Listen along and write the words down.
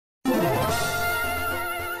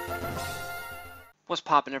What's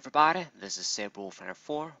poppin', everybody? This is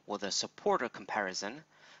SaberWolf94 with a supporter comparison.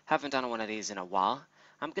 Haven't done one of these in a while.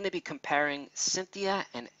 I'm going to be comparing Cynthia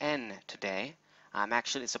and N today. I'm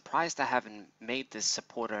actually surprised I haven't made this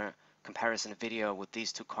supporter comparison video with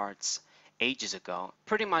these two cards ages ago.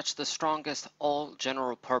 Pretty much the strongest all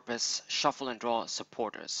general purpose shuffle and draw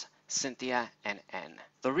supporters, Cynthia and N.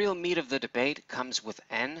 The real meat of the debate comes with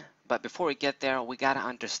N, but before we get there, we gotta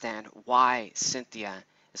understand why Cynthia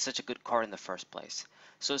is such a good card in the first place.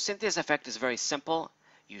 So Cynthia's effect is very simple.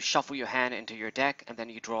 You shuffle your hand into your deck and then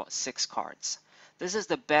you draw 6 cards. This is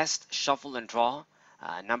the best shuffle and draw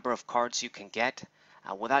number of cards you can get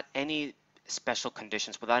without any special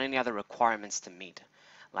conditions, without any other requirements to meet.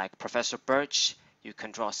 Like Professor Birch, you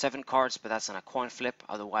can draw 7 cards, but that's on a coin flip.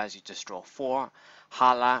 Otherwise, you just draw 4.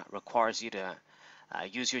 Hala requires you to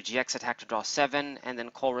use your GX attack to draw 7, and then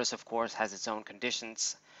Chorus, of course, has its own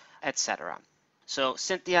conditions, etc. So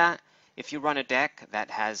Cynthia, if you run a deck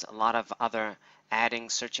that has a lot of other adding,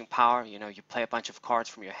 searching power, you play a bunch of cards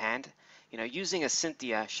from your hand, using a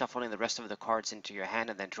Cynthia, shuffling the rest of the cards into your hand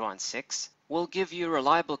and then drawing 6, will give you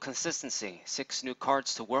reliable consistency, 6 new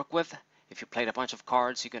cards to work with. If you played a bunch of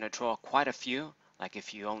cards, you're going to draw quite a few. Like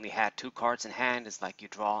if you only had 2 cards in hand, it's like you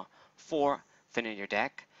draw 4, thin in your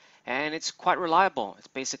deck. And it's quite reliable. It's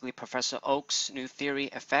basically Professor Oak's new theory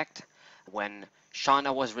effect. When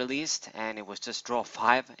Shauna was released and it was just draw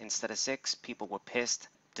 5 instead of 6, people were pissed,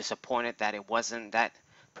 disappointed that it wasn't that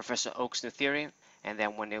Professor Oak's new theory. And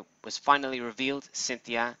then when it was finally revealed,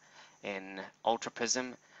 Cynthia in Ultra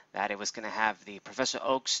Prism, that it was going to have the Professor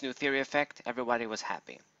Oak's new theory effect, everybody was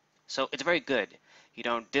happy. So it's very good. You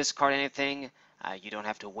don't discard anything. You don't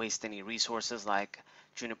have to waste any resources like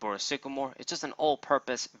Juniper or Sycamore. It's just an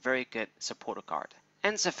all-purpose, very good supporter card.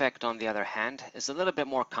 N's effect, on the other hand, is a little bit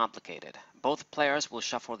more complicated. Both players will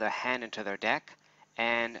shuffle their hand into their deck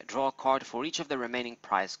and draw a card for each of the remaining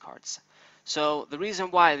prize cards. So the reason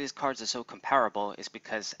why these cards are so comparable is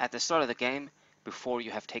because at the start of the game, before you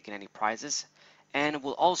have taken any prizes, N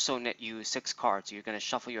will also net you 6 cards. You're going to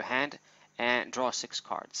shuffle your hand and draw 6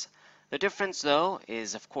 cards. The difference, though,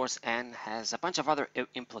 is of course N has a bunch of other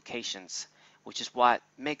implications, which is what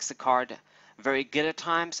makes the card very good at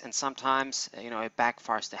times, and sometimes it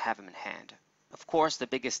backfires to have him in hand. Of course, the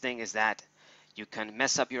biggest thing is that you can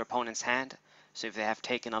mess up your opponent's hand. So if they have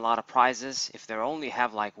taken a lot of prizes, if they only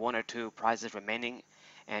have like 1 or 2 prizes remaining,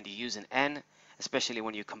 and you use an N, especially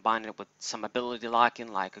when you combine it with some ability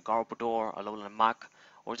lock-in like a Garbodor, a Alolan Muck,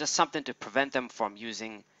 or just something to prevent them from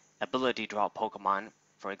using ability draw Pokemon,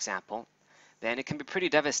 for example, then it can be pretty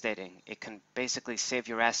devastating. It can basically save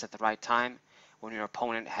your ass at the right time when your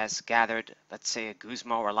opponent has gathered, let's say, a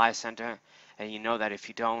Guzma or a Lysander, and you know that if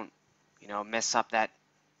you don't, mess up that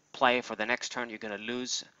play for the next turn, you're going to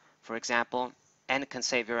lose, for example, and it can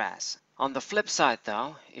save your ass. On the flip side,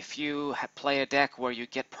 though, if you play a deck where you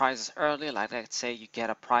get prizes early, like let's say you get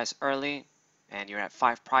a prize early and you're at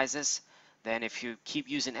 5 prizes, then if you keep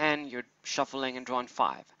using N, you're shuffling and drawing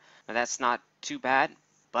 5. Now that's not too bad,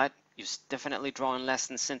 but you're definitely drawing less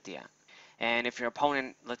than Cynthia. And if your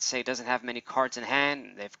opponent, let's say, doesn't have many cards in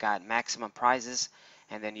hand, they've got maximum prizes,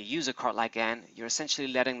 and then you use a card like N, you're essentially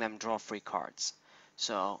letting them draw free cards.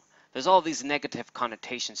 So there's all these negative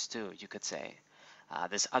connotations too, you could say.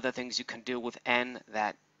 There's other things you can do with N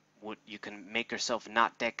that you can make yourself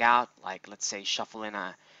not deck out, like let's say shuffle in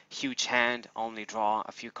a huge hand, only draw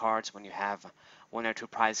a few cards when you have 1 or 2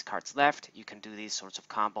 prize cards left. You can do these sorts of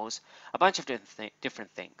combos, a bunch of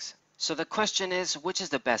different things. So the question is, which is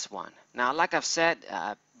the best one? Now, like I've said,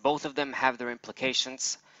 both of them have their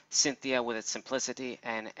implications. Cynthia with its simplicity,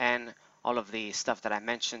 and N, all of the stuff that I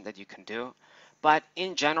mentioned that you can do. But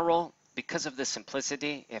in general, because of the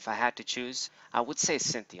simplicity, if I had to choose, I would say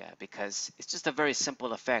Cynthia, because it's just a very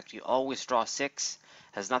simple effect. You always draw 6,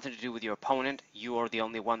 has nothing to do with your opponent. You are the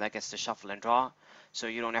only one that gets to shuffle and draw, so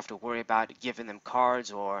you don't have to worry about giving them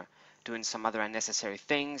cards or doing some other unnecessary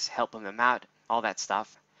things, helping them out, all that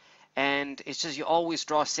stuff. And it's just you always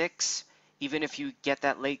draw 6, even if you get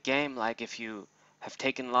that late game, like if you have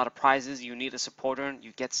taken a lot of prizes, you need a supporter, and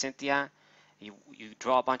you get Cynthia, you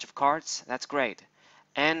draw a bunch of cards, that's great.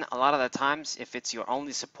 And a lot of the times, if it's your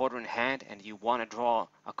only supporter in hand and you want to draw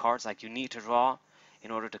a card, like you need to draw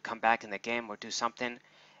in order to come back in the game or do something,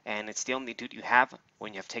 and it's the only dude you have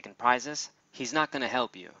when you have taken prizes, he's not going to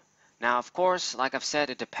help you. Now, of course, like I've said,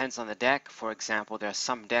 it depends on the deck. For example, there are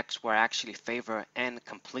some decks where I actually favor N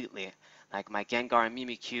completely, like my Gengar and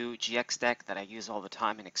Mimikyu GX deck that I use all the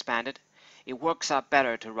time in Expanded. It works out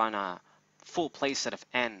better to run a full playset of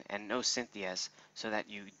N and no Cynthias, so that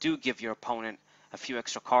you do give your opponent a few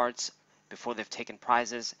extra cards before they've taken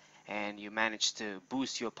prizes, and you manage to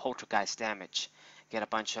boost your Poltergeist damage. get a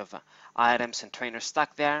bunch of items and trainers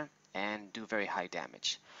stuck there, and do very high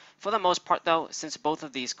damage. For the most part though, since both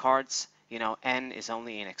of these cards, N is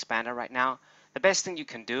only an expander right now, the best thing you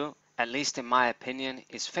can do, at least in my opinion,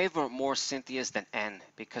 is favor more Cynthias than N,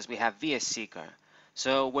 because we have VS Seeker.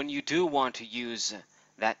 So when you do want to use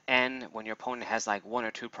that N, when your opponent has like 1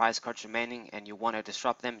 or 2 prize cards remaining and you want to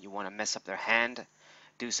disrupt them, you want to mess up their hand,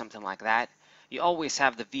 do something like that, you always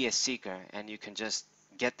have the VS Seeker and you can just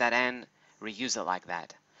get that N, reuse it like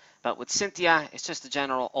that. But with Cynthia, it's just a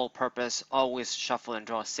general all-purpose, always shuffle and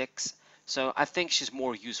draw 6. So I think she's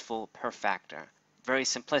more useful per factor. Very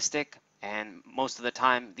simplistic, and most of the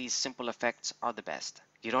time these simple effects are the best.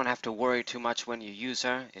 You don't have to worry too much when you use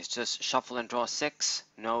her. It's just shuffle and draw 6,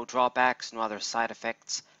 no drawbacks, no other side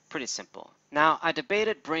effects. Pretty simple. Now I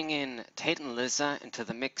debated bringing Tate and Liza into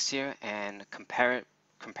the mix here and compare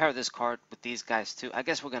this card with these guys too. I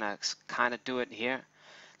guess we're gonna kind of do it here.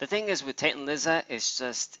 The thing is with Tate and Liza,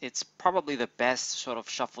 it's probably the best sort of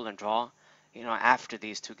shuffle and draw, after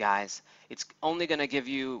these two guys. It's only going to give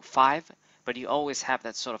you 5, but you always have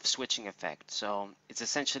that sort of switching effect. So it's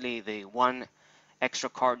essentially the one extra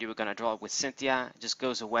card you were going to draw with Cynthia just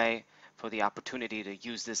goes away for the opportunity to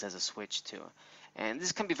use this as a switch too. And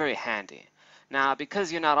this can be very handy. Now,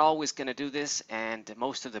 because you're not always going to do this, and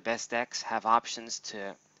most of the best decks have options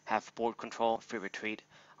to have board control, free retreat,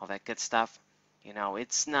 all that good stuff,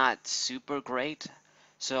 it's not super great.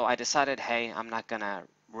 So I decided, hey, I'm not gonna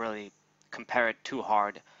really compare it too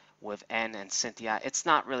hard with N and Cynthia. It's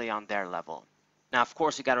not really on their level. Now, of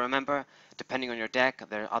course, you got to remember, depending on your deck,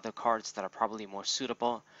 there are other cards that are probably more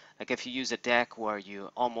suitable. Like if you use a deck where you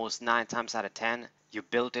almost 9 times out of 10, you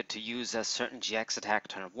build it to use a certain GX attack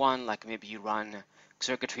turn 1, like maybe you run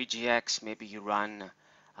Circuitry GX, maybe you run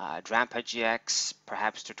Drampa GX,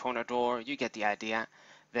 perhaps to Tornador, you get the idea.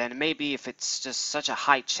 Then maybe if it's just such a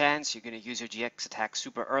high chance you're going to use your GX attack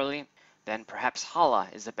super early, then perhaps Hala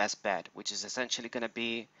is the best bet, which is essentially going to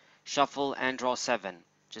be shuffle and draw 7,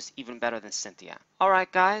 just even better than Cynthia.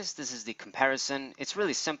 Alright guys, this is the comparison. It's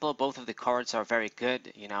really simple. Both of the cards are very good,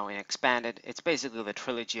 in expanded. It's basically the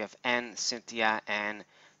trilogy of N, Cynthia, and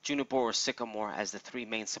Juniper or Sycamore as the 3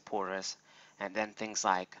 main supporters. And then things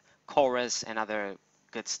like Chorus and other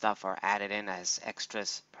good stuff are added in as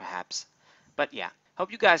extras, perhaps. But yeah.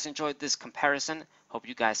 Hope you guys enjoyed this comparison. Hope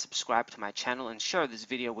you guys subscribe to my channel and share this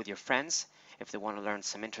video with your friends if they want to learn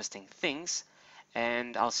some interesting things.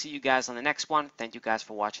 And I'll see you guys on the next one. Thank you guys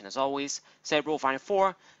for watching as always.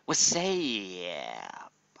 Sabrewolf94, what's up?